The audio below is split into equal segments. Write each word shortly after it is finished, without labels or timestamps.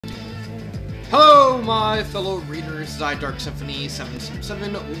Hello, my fellow readers. This is Dark Symphony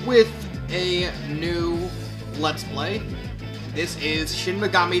 777 with a new Let's Play. This is Shin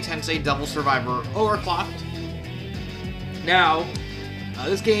Megami Tensei Devil Survivor Overclocked. Now,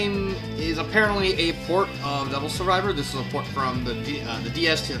 this game is apparently a port of Devil Survivor. This is a port from the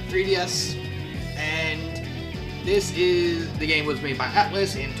DS to the 3DS, and the game was made by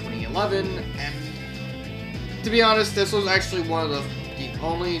Atlas in 2011. And to be honest, this was actually one of the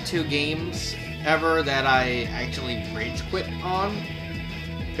only two games ever that I actually rage quit on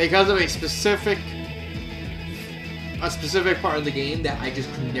because of a specific part of the game that I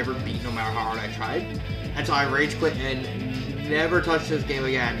just could never beat no matter how hard I tried. And so I rage quit and never touched this game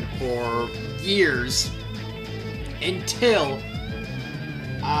again for years until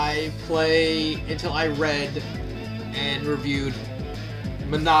I read and reviewed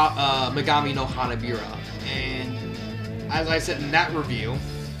Megami no Hanabira. And as I said in that review,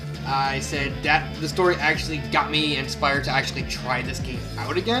 I said that the story actually got me inspired to actually try this game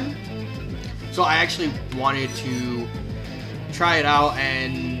out again. So I actually wanted to try it out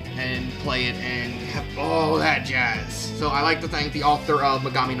and play it and have all that jazz. So I like to thank the author of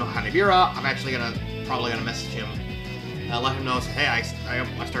Megami no Hanabira. I'm actually probably gonna message him, let him know, say, hey, I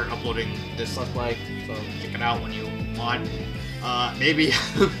started uploading this Let's Play, so check it out when you want. Maybe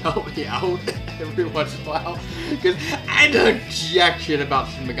help me out every once in a while, because I don't jack shit about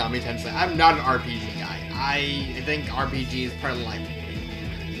Shin Megami Tensei. I'm not an RPG guy. I think RPG is probably like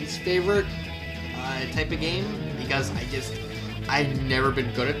my least favorite type of game, because I've never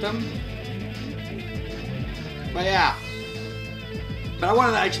been good at them. But yeah. But I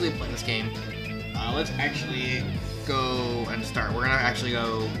wanted to actually play this game. Let's actually go and start. We're gonna actually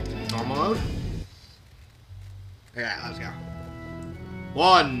go normal mode. Yeah, let's go.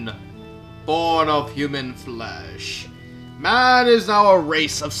 1. Born of human flesh. Man is now a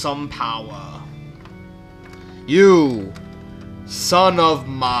race of some power. You, son of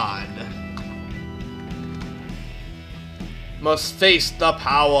man, must face the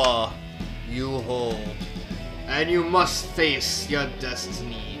power you hold. And you must face your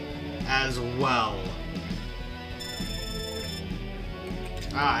destiny as well.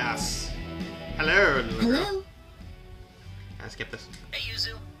 Ah, yes. Hello, little girl. Hello? Can I skip this? Hey,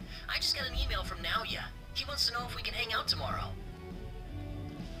 Yuzu. I just got an email from Naoya. He wants to know if we can hang out tomorrow.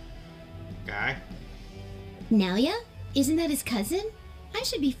 Okay. Naoya? Isn't that his cousin? I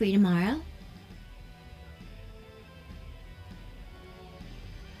should be free tomorrow.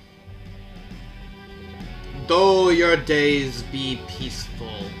 Though your days be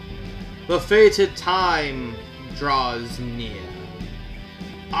peaceful, the fated time draws near.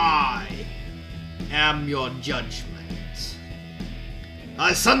 I am your judgment.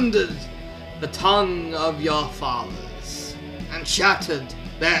 I sundered the tongue of your fathers and shattered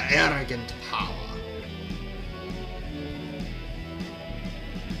their arrogant power.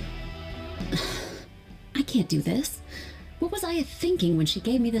 I can't do this. What was I thinking when she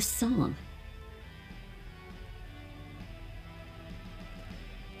gave me this song?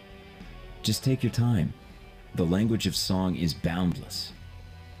 Just take your time. The language of song is boundless.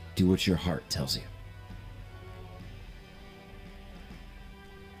 Do what your heart tells you.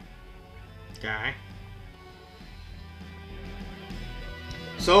 Okay.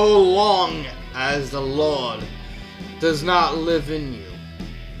 So long as the Lord does not live in you,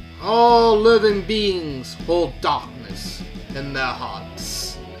 all living beings hold darkness in their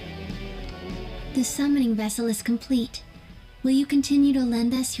hearts. The summoning vessel is complete. Will you continue to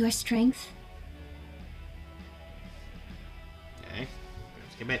lend us your strength? Okay.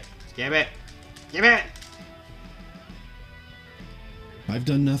 Skip it. Skip it. Skip it! I've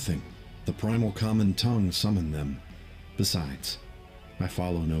done nothing. The primal common tongue summoned them. Besides, I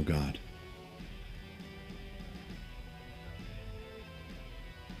follow no god.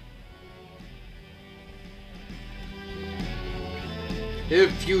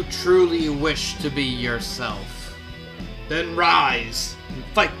 If you truly wish to be yourself, then rise and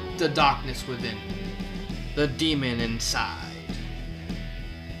fight the darkness within, the demon inside.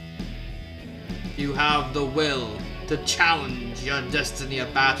 You have the will to challenge your destiny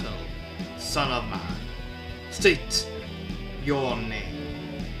of battle, son of man. State your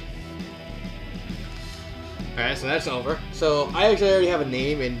name. Alright, so that's over. So, I actually already have a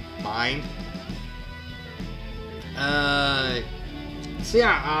name in mind. So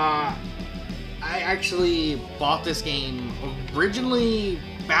yeah, I actually bought this game originally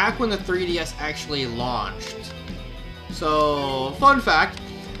back when the 3DS actually launched. So, fun fact,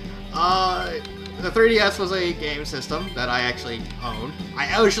 the 3DS was a game system that I actually owned. I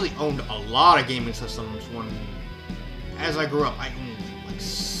actually owned a lot of gaming systems as I grew up. I owned like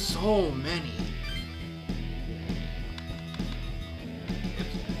so so many.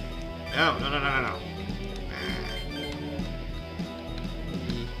 No.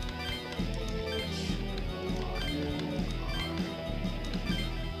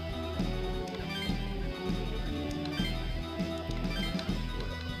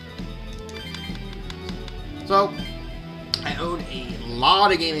 So, I owned a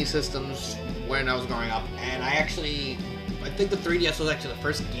lot of gaming systems when I was growing up, and I think the 3DS was actually the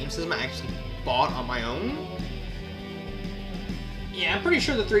first game system I actually bought on my own. Yeah, I'm pretty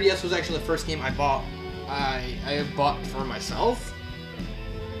sure the 3DS was actually the first game I bought. I bought for myself,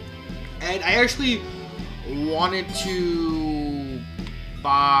 and I actually wanted to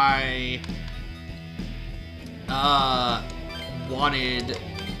buy.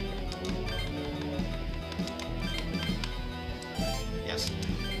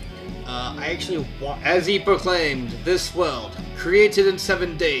 I actually want, as he proclaimed, this world, created in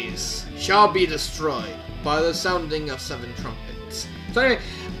 7 days, shall be destroyed by the sounding of 7 trumpets. So anyway,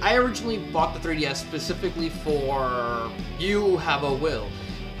 I originally bought the 3DS specifically for You Have a Will.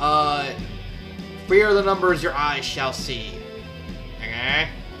 Fear the numbers your eyes shall see. Okay?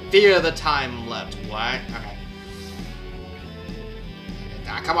 Fear the time left. What? Okay.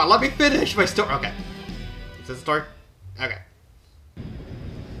 Ah, come on, let me finish my story. Okay. Is this the story? Okay.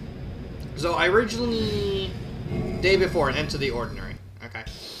 So I originally, day before, Into the Ordinary. Okay.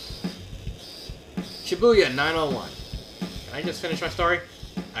 Shibuya 901. Can I just finish my story?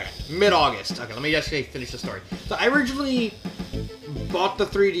 Okay. Mid-August. Okay, let me actually finish the story. So I originally bought the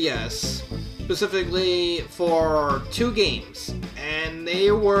 3DS specifically for 2 games, and they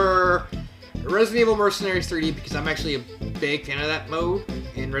were Resident Evil Mercenaries 3D, because I'm actually a big fan of that mode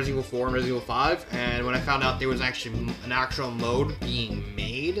in Resident Evil 4 and Resident Evil 5, and when I found out there was actually an actual mode being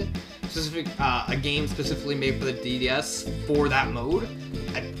made, a game specifically made for the DDS for that mode,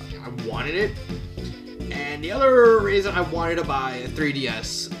 I wanted it. And the other reason I wanted to buy a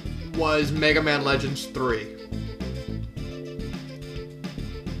 3DS was Mega Man Legends 3.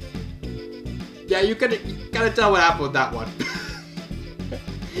 Yeah, you gotta tell what happened with that one.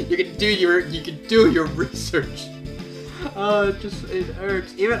 You can do your research. It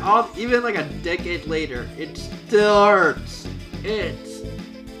hurts. Even like a decade later, it still hurts. It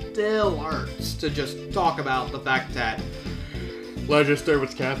still hurts to just talk about the fact that Legends 3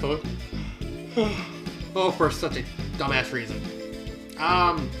 was canceled. Oh, for such a dumbass reason.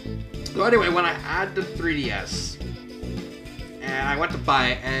 So anyway, when I had the 3DS, and I went to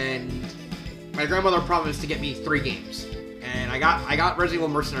buy it, and my grandmother promised to get me 3 games. And I got Resident Evil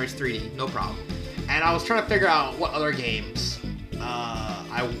Mercenaries 3D, no problem. And I was trying to figure out what other games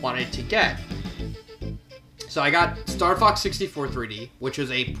I wanted to get. So I got Star Fox 64 3D, which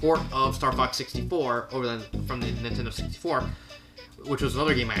was a port of Star Fox 64 from the Nintendo 64, which was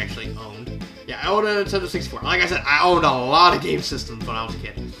another game I actually owned. Yeah, I owned a Nintendo 64. Like I said, I owned a lot of game systems when I was a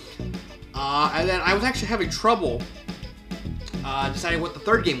kid. And then I was actually having trouble deciding what the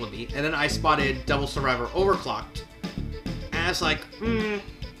third game would be. And then I spotted Devil Survivor Overclocked. And I was like, you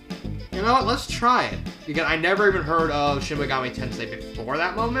know what, let's try it. Because I never even heard of Shin Megami Tensei before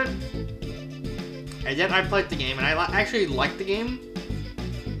that moment. And then I played the game, and I actually liked the game.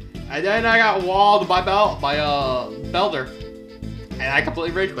 And then I got walled by Belder. And I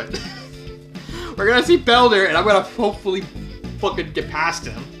completely rage quit. We're gonna see Belder, and I'm gonna hopefully fucking get past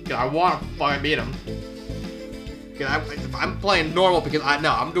him. Because I want to fucking beat him. Because I'm playing normal because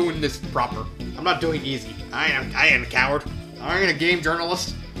I'm doing this proper. I'm not doing easy. I ain't a coward. I ain't a game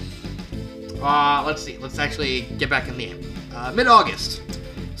journalist. Let's see. Let's actually get back in the game. Mid-August.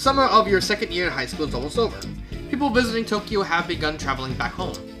 Summer of your second year in high school is almost over. People visiting Tokyo have begun traveling back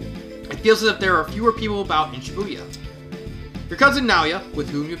home. It feels as if there are fewer people about in Shibuya. Your cousin Naoya, with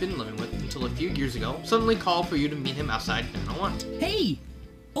whom you've been living with until a few years ago, suddenly called for you to meet him outside 901. Hey!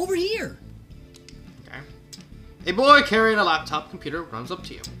 Over here! Okay. A boy carrying a laptop computer runs up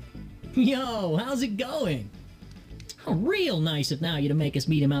to you. Yo, how's it going? Oh, real nice of Naoya to make us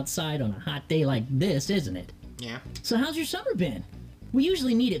meet him outside on a hot day like this, isn't it? Yeah. So how's your summer been? We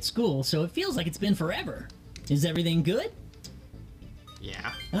usually meet at school, so it feels like it's been forever. Is everything good?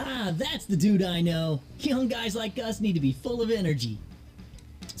 Yeah. Ah, that's the dude I know. Young guys like us need to be full of energy.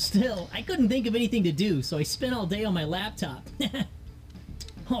 Still, I couldn't think of anything to do, so I spent all day on my laptop.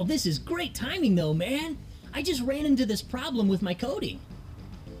 Oh, this is great timing though, man. I just ran into this problem with my coding.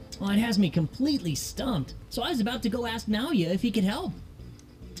 Well, it has me completely stumped, so I was about to go ask Naoya if he could help.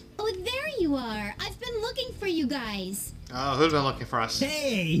 Oh, there you are. I've been looking for you guys. Oh, who's been looking for us?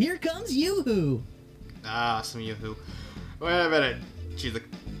 Hey, here comes Yoo-hoo. Ah, some Yoo-hoo. Wait a minute. She's a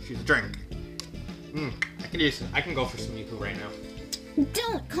drink. I can go for some Yoo-hoo right now.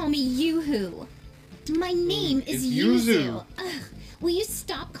 Don't call me Yoo-hoo. My name is It's Yuzu. Yuzu. Ugh, will you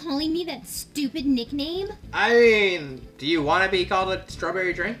stop calling me that stupid nickname? I mean, do you want to be called a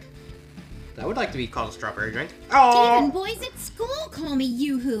strawberry drink? I would like to be called a strawberry drink. Even Oh! boys at school call me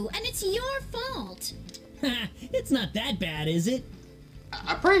Yoo-hoo, and it's your fault. Ha, it's not that bad, is it?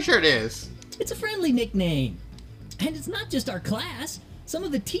 I'm pretty sure it is. It's a friendly nickname. And it's not just our class. Some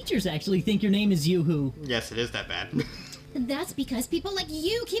of the teachers actually think your name is Yoo-hoo. Yes, it is that bad. That's because people like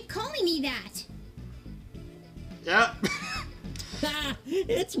you keep calling me that. Yep. Ha,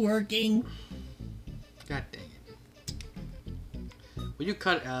 it's working. God dang it. Will you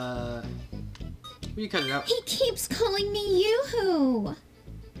cut it out? He keeps calling me Yoo-hoo.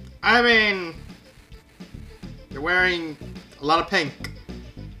 I mean, you're wearing a lot of pink.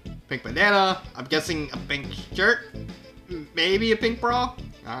 Pink bandana, I'm guessing a pink shirt, maybe a pink bra?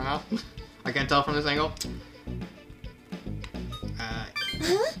 I don't know. I can't tell from this angle.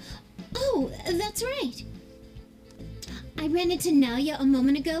 Huh? Oh, that's right. I ran into Naoya a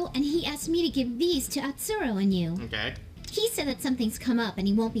moment ago, and he asked me to give these to Atsuro and you. Okay. He said that something's come up and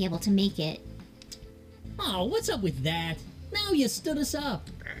he won't be able to make it. Oh, what's up with that? Now you stood us up.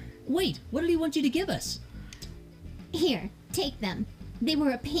 Wait, what did he want you to give us? Here, take them. They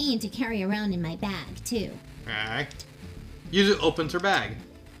were a pain to carry around in my bag, too. Alright. Yuzu opens her bag.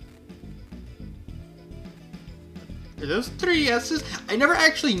 Are those 3DSs? I never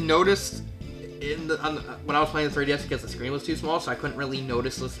actually noticed when I was playing the 3DS because the screen was too small, so I couldn't really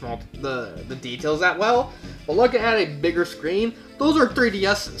notice the details that well. But looking at a bigger screen, those are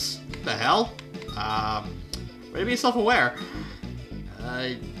 3DSs. What the hell? Way to be self-aware.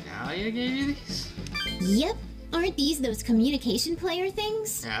 Now you gave you these? Yep. Aren't these those communication player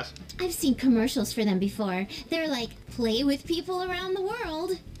things? Yes. I've seen commercials for them before. They're like, play with people around the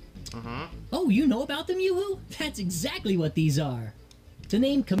world. Mm-hmm. Oh, you know about them, Yoo-hoo? That's exactly what these are. The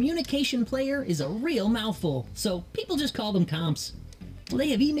name communication player is a real mouthful, so people just call them comps. Well, they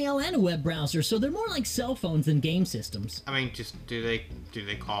have email and a web browser, so they're more like cell phones than game systems. I mean, just do they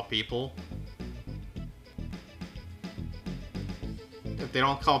call people? If they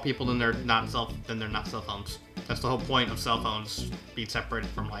don't call people, then they're not cell phones. That's the whole point of cell phones, being separated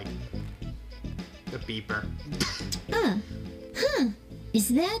from like the beeper. Huh. Is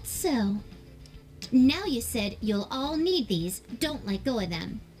that so? Now you said you'll all need these. Don't let go of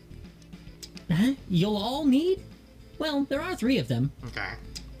them. Huh? You'll all need? Well, there are 3 of them. Okay.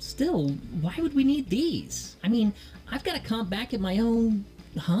 Still, why would we need these? I mean, I've got a comp back at my own...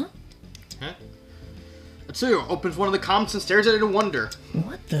 Huh? Huh? Atsuyo opens one of the comps and stares at it in wonder.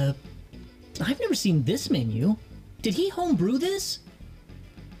 What the... I've never seen this menu. Did he homebrew this?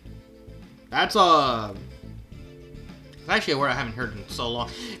 That's it's actually a word I haven't heard in so long.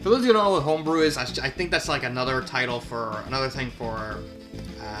 For those of you who don't know what homebrew is, I think that's like another thing for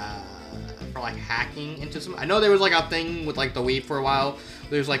like hacking into some. I know there was like a thing with like the Wii for a while.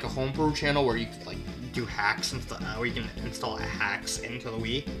 There's like a homebrew channel where you like do hacks and stuff, where you can install hacks into the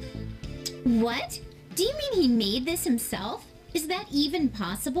Wii. What? Do you mean he made this himself? Is that even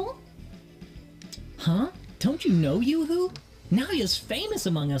possible? Huh? Don't you know Yoo-hoo? Now he is famous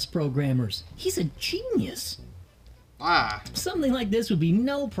among us programmers. He's a genius. Ah. Something like this would be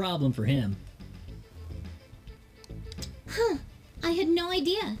no problem for him. Huh. I had no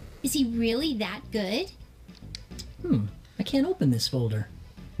idea. Is he really that good? I can't open this folder.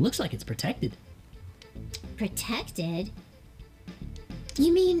 Looks like it's protected. Protected?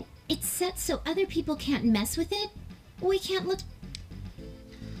 You mean it's set so other people can't mess with it? We can't look...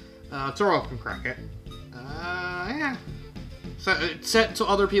 Zoro can crack it. Yeah. So it's set so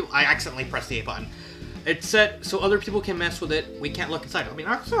other people... I accidentally pressed the A button. It's set so other people can mess with it. We can't look inside. I mean,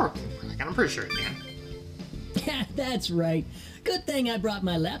 Zoro can crack it. I'm pretty sure he can. Yeah, that's right. Good thing I brought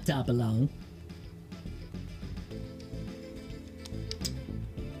my laptop along.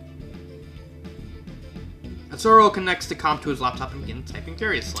 Zoro connects the comp to his laptop and begins typing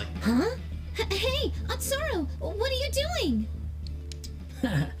furiously. Huh? Hey, Atsuro, what are you doing?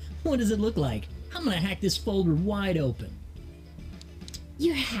 What does it look like? I'm gonna hack this folder wide open.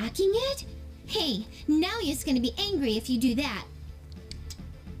 You're hacking it? Hey, Naoya's gonna be angry if you do that.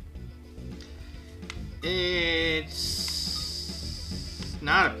 It's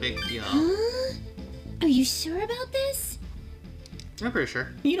not a big deal. Huh? Are you sure about this? I'm pretty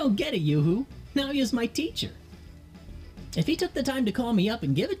sure. You don't get it, Yoo-hoo. Now he is my teacher. If he took the time to call me up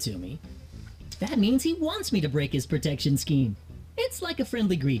and give it to me, that means he wants me to break his protection scheme. It's like a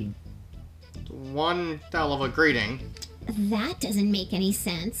friendly greeting. One hell of a greeting. That doesn't make any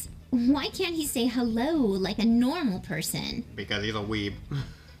sense. Why can't he say hello like a normal person? Because he's a weeb.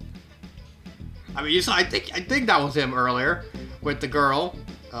 I mean, I think that was him earlier. with the girl.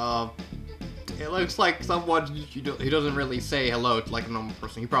 It looks like someone he doesn't really say hello to like a normal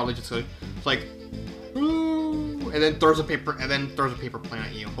person. He probably just goes like, ooh, and then throws a paper plane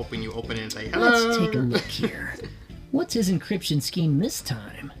at you, hoping you open it and say hello. Let's take a look here. What's his encryption scheme this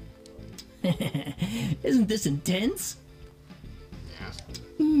time? Isn't this intense? Yes.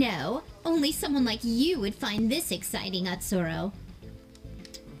 No, only someone like you would find this exciting, Atsuro.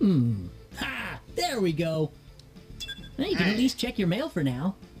 Ha! There we go. Well, you can at least check your mail for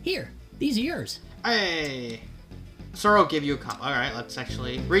now. Here, these are yours. Hey! Soro gave you a copy. Alright, let's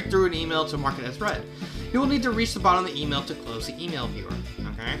actually read through an email to mark it as read. You will need to reach the bottom of the email to close the email viewer.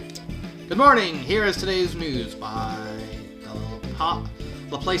 Okay? Good morning! Here is today's news by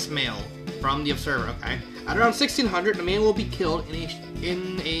the Place Mail from the Observer. Okay? At around 1600, a man will be killed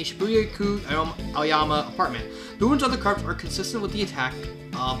in a Shibuya-ku Aoyama apartment. The wounds of the corpse are consistent with the attack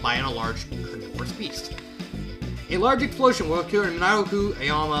by an enlarged carnivorous beast. A large explosion will occur in Minato-ku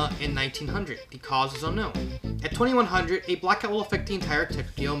Aoyama in 1900. The cause is unknown. At 2100, a blackout will affect the entire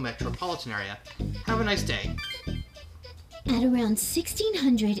Tokyo metropolitan area. Have a nice day. At around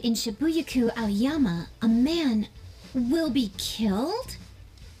 1600 in Shibuya-ku Aoyama, a man will be killed?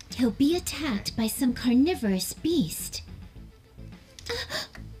 He'll be attacked by some carnivorous beast.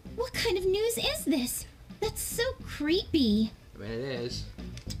 What kind of news is this? That's so creepy. I mean, it is.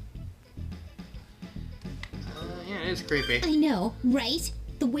 Yeah, it is creepy. I know, right?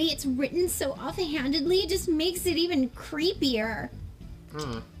 The way it's written so offhandedly just makes it even creepier.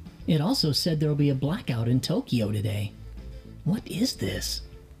 It also said there will be a blackout in Tokyo today. What is this?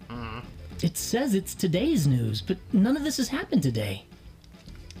 It says it's today's news, but none of this has happened today.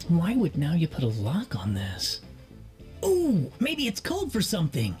 Why would now you put a lock on this? Ooh, maybe it's code for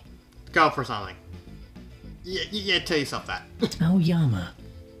something. Go for something. Yeah, tell yourself that. Aoyama.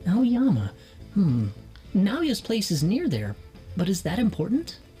 Naoya's place is near there, but is that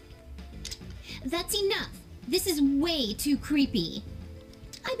important? That's enough. This is way too creepy.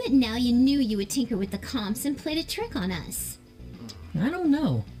 I bet Naoya knew you would tinker with the comps and played a trick on us. I don't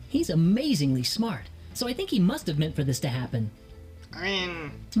know. He's amazingly smart, so I think he must have meant for this to happen.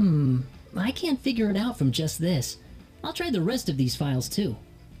 I mean... I can't figure it out from just this. I'll try the rest of these files too.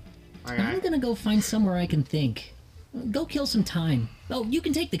 Okay. I'm gonna go find somewhere I can think. Go kill some time. Oh, you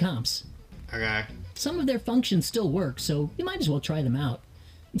can take the comps. Okay. Some of their functions still work, so you might as well try them out.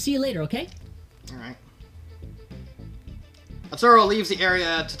 See you later, okay? Alright. Atsuro leaves the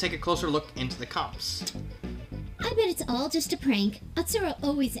area to take a closer look into the comps. I bet it's all just a prank. Atsuro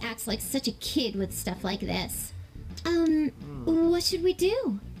always acts like such a kid with stuff like this. What should we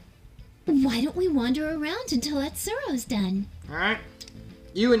do? Why don't we wander around until Atsuro's done? Alright.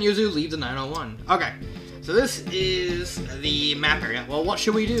 You and Yuzu leave the 901. Okay. So this is the map area. Well, what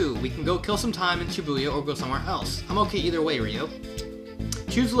should we do? We can go kill some time in Shibuya or go somewhere else. I'm okay either way, Ryo.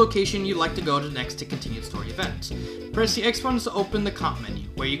 Choose the location you'd like to go to next to continue the story events. Press the X button to open the comp menu,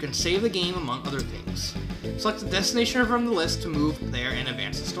 where you can save the game among other things. Select the destination from the list to move there and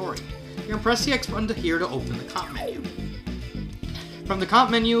advance the story. You can press the X button here to open the comp menu. From the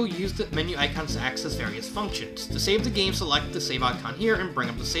comp menu, use the menu icons to access various functions. To save the game, select the save icon here and bring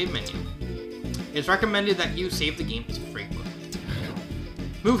up the save menu. It's recommended that you save the game frequently.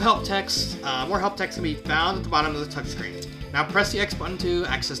 Move help text. More help text can be found at the bottom of the touchscreen. Now press the X button to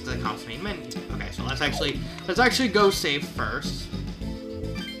access the comp's main menu. Okay, so let's actually go save first.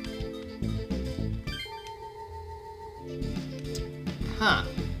 Huh.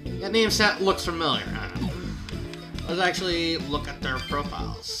 That name set looks familiar. Let's actually look at their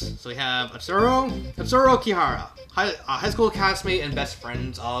profiles. So we have Atsuro Kihara, high school classmate and best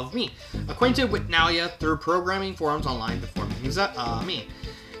friends of me. Acquainted with Naoya through programming forums online before meeting me.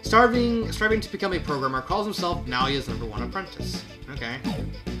 Striving to become a programmer, calls himself Naoya's #1 apprentice. Okay.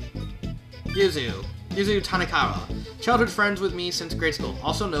 Yuzu Tanakawa. Childhood friends with me since grade school.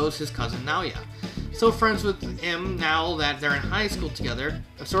 Also knows his cousin Naoya. Still friends with him now that they're in high school together.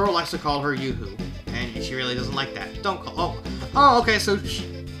 Atsuro likes to call her Yuhu, and she really doesn't like that. Don't call. Oh, okay. So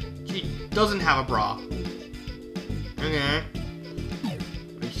she doesn't have a bra. Okay.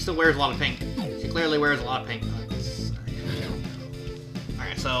 But she still wears a lot of pink. She clearly wears a lot of pink.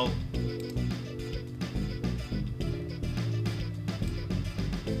 Alright, so...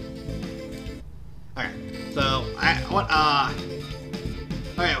 Alright, so...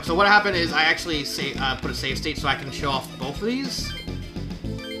 Okay, so what happened is I actually put a save state so I can show off both of these.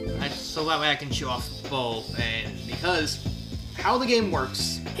 So that way I can show off both, and because how the game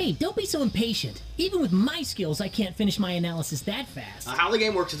works... Hey, don't be so impatient. Even with my skills, I can't finish my analysis that fast. How the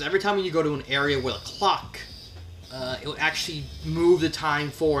game works is every time you go to an area with a clock, it will actually move the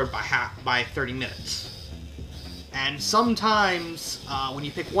time forward by 30 minutes. And sometimes when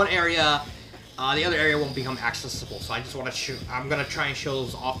you pick one area, the other area won't become accessible. So I just want to I'm gonna try and show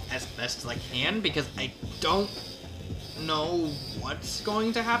those off as best as I can because I don't know what's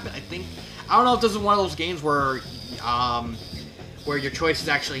going to happen. I don't know if this is one of those games where your choices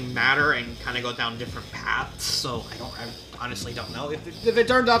actually matter and kind of go down different paths. So I honestly don't know. If it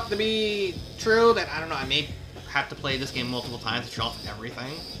turns out to be true, then I don't know. I may have to play this game multiple times to show off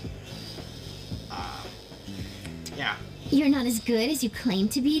everything. Yeah. You're not as good as you claim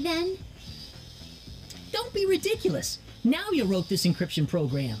to be, then? Don't be ridiculous. Now you wrote this encryption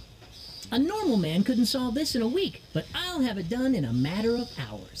program. A normal man couldn't solve this in a week, but I'll have it done in a matter of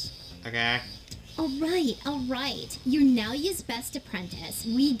hours. Okay. All right. You're now his best apprentice.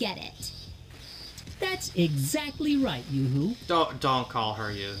 We get it. That's exactly right, Yoo-hoo. Don't call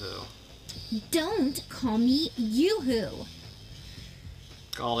her Yoo-hoo. Don't call me Yoo-hoo.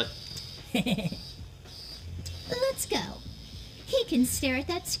 Call it. Let's go. He can stare at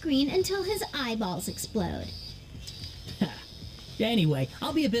that screen until his eyeballs explode. Anyway,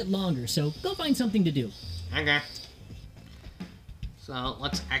 I'll be a bit longer, so go find something to do. Okay. So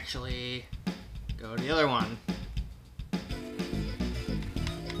let's actually go to the other one.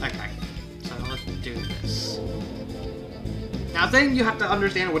 Okay. So let's do this. Now, the thing you have to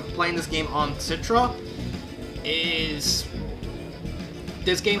understand with playing this game on Citra is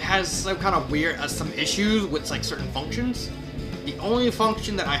this game has some kind of weird, some issues with like certain functions. The only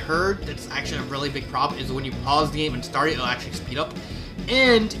function that I heard that's actually a really big problem is when you pause the game and start it, it'll actually speed up.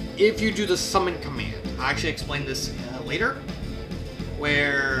 And if you do the summon command, I'll actually explain this later,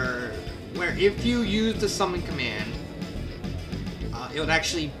 where if you use the summon command, it would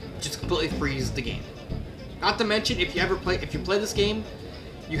actually just completely freeze the game. Not to mention, if you play this game,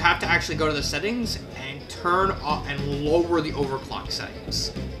 you have to actually go to the settings and turn off and lower the overclock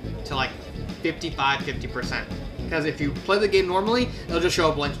settings to like 50%. Because if you play the game normally, it'll just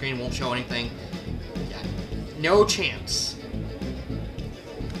show a blank screen, won't show anything. Yeah, no chance.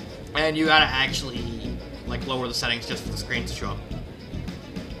 And you gotta actually like lower the settings just for the screen to show up.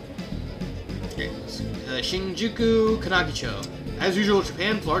 Okay, Shinjuku Kanagicho. As usual,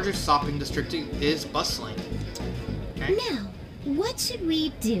 Japan's largest shopping district is bustling. Okay. Now, what should we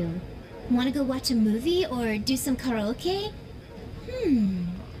do? Want to go watch a movie or do some karaoke?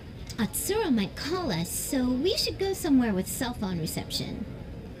 Atsura might call us, so we should go somewhere with cell phone reception.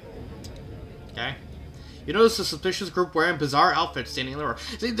 Okay. You notice a suspicious group wearing bizarre outfits standing in the road.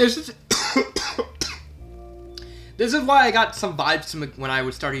 See, there's this... This is why I got some vibes to when I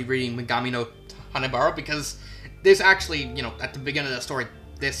would start reading Megami no Hanebara, because this actually, you know, at the beginning of the story,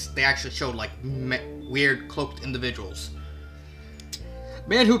 they actually showed, like, weird cloaked individuals.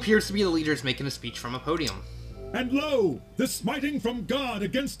 Man who appears to be the leader is making a speech from a podium. And lo, the smiting from God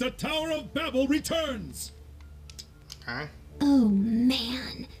against the Tower of Babel returns! Okay. Oh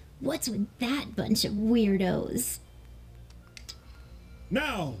man, what's with that bunch of weirdos?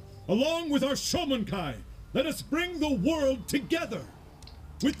 Now, along with our Shomonkai, let us bring the world together!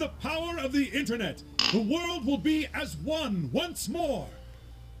 With the power of the internet, the world will be as one once more!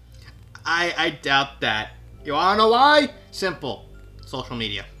 I doubt that. You wanna know why? Simple. Social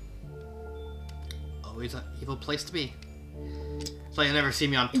media. Always an evil place to be. So you never see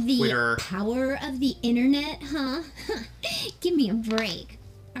me on Twitter. The power of the internet, huh? Give me a break.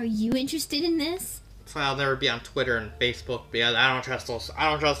 Are you interested in this? So I'll never be on Twitter and Facebook because I don't trust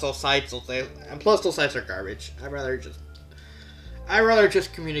those sites. And plus those sites are garbage. I'd rather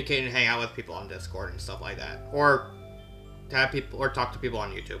just communicate and hang out with people on Discord and stuff like that. Or talk to people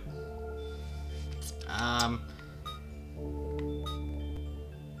on YouTube.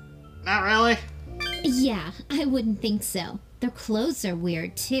 Not really. Yeah, I wouldn't think so. Their clothes are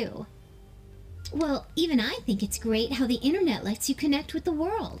weird, too. Well, even I think it's great how the internet lets you connect with the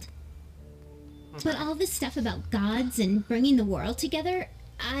world. But all this stuff about gods and bringing the world together,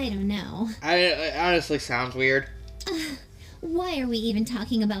 I don't know. It honestly sounds weird. Why are we even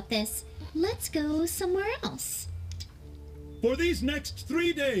talking about this? Let's go somewhere else. For these next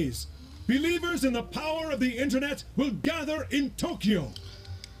 3 days, believers in the power of the internet will gather in Tokyo.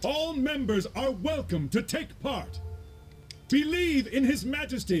 All members are welcome to take part. Believe in His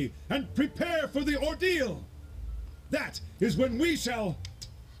Majesty and prepare for the ordeal. That is when we shall...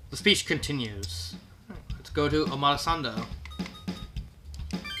 The speech continues. Let's go to Omadasando.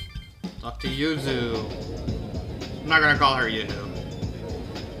 Talk to Yuzu. I'm not gonna call her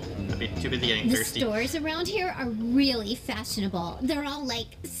Yuzu. I'd be too busy getting thirsty. The stores around here are really fashionable. They're all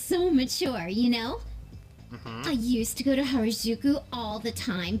like so mature, you know? I used to go to Harajuku all the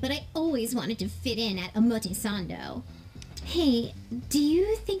time, but I always wanted to fit in at Omotesando. Hey, do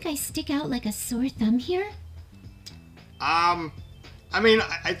you think I stick out like a sore thumb here? I mean,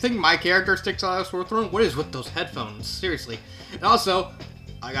 I think my character sticks out a sore throat. What is with those headphones? Seriously. And also,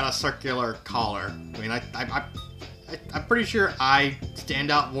 I got a circular collar. I mean, I'm pretty sure I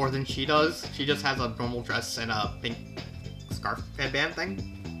stand out more than she does. She just has a normal dress and a pink scarf headband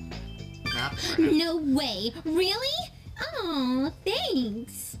thing. Nah, No way. Really? Oh,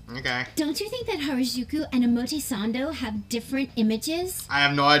 thanks. Okay. Don't you think that Harajuku and Omotesando have different images? I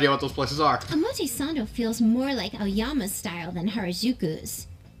have no idea what those places are. Omotesando feels more like Aoyama's style than Harajuku's.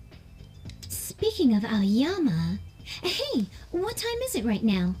 Speaking of Aoyama, hey, what time is it right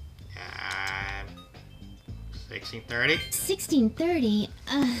now? 16:30. 16:30?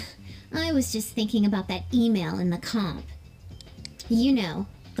 I was just thinking about that email in the comp. You know,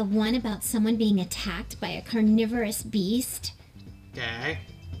 the one about someone being attacked by a carnivorous beast? Okay.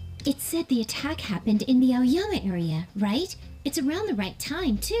 It said the attack happened in the Aoyama area, right? It's around the right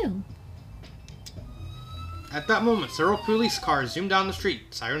time, too. At that moment, several police cars zoomed down the street,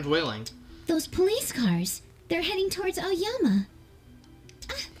 sirens wailing. Those police cars, they're heading towards Aoyama.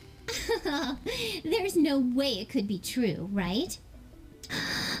 There's no way it could be true, right?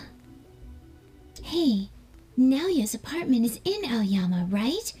 Hey, Naoya's apartment is in Aoyama,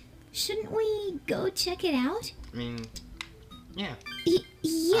 right? Shouldn't we go check it out? I mean, yeah.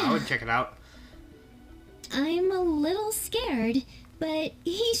 Yeah. I would check it out. I'm a little scared, but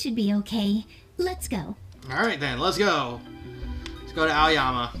he should be okay. Let's go. Alright then, let's go. Let's go to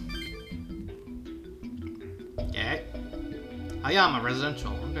Aoyama. Okay. Aoyama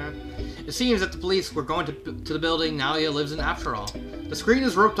Residential. Okay. It seems that the police were going to the building Naoya lives in after all. The screen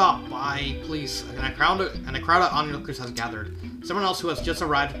is roped off by police, and a crowd of onlookers has gathered. Someone else who has just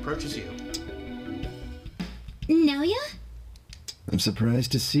arrived approaches you. Naoya? I'm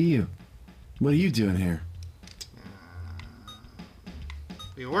surprised to see you. What are you doing here?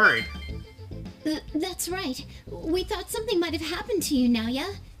 Be worried. That's right. We thought something might have happened to you,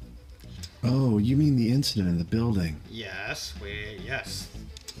 Naoya. Oh, you mean the incident in the building? Yes, yes.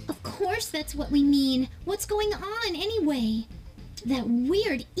 Of course that's what we mean. What's going on, anyway? That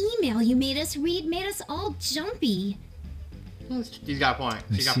weird email you made us read made us all jumpy. She's got a point.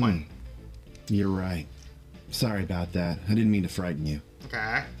 She's got a point. You're right. Sorry about that. I didn't mean to frighten you.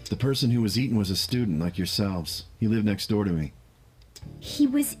 Okay. The person who was eaten was a student like yourselves. He lived next door to me. He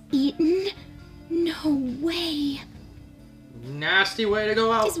was eaten? No way. Nasty way to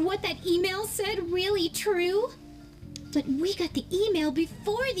go out. Is what that email said really true? But we got the email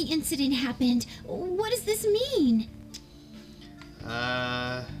before the incident happened. What does this mean?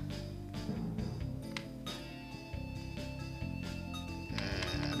 I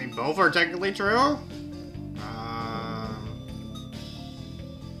mean, both are technically true.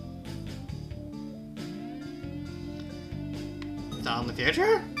 It's out in the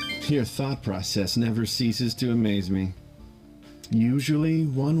future? Your thought process never ceases to amaze me. Usually,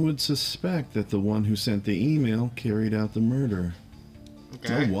 one would suspect that the one who sent the email carried out the murder.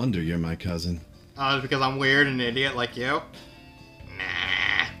 Okay. No wonder you're my cousin. Oh, it's because I'm weird and an idiot like you?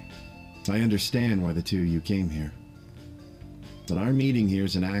 Nah. I understand why the two of you came here. But our meeting here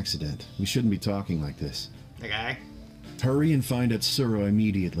is an accident. We shouldn't be talking like this. Okay. Hurry and find Atsuro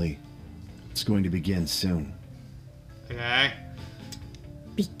immediately. It's going to begin soon. Okay.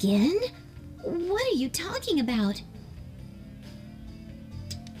 Begin? What are you talking about?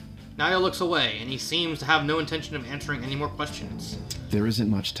 Naoya looks away, and he seems to have no intention of answering any more questions. There isn't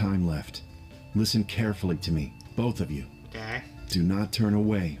much time left. Listen carefully to me, both of you. Okay. Do not turn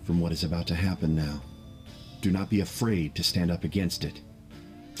away from what is about to happen now. Do not be afraid to stand up against it.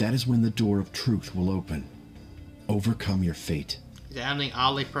 That is when the door of truth will open. Overcome your fate. He's sounding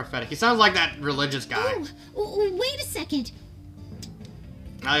oddly prophetic. He sounds like that religious guy. Oh, wait a second.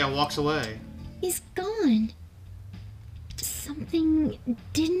 Naoya walks away. He's gone. Something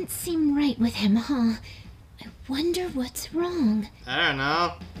didn't seem right with him, huh? I wonder what's wrong. I don't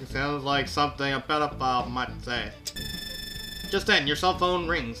know. It sounds like something a pedophile might say. Just then, your cell phone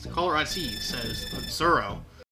rings. The caller IC says, Atsuro.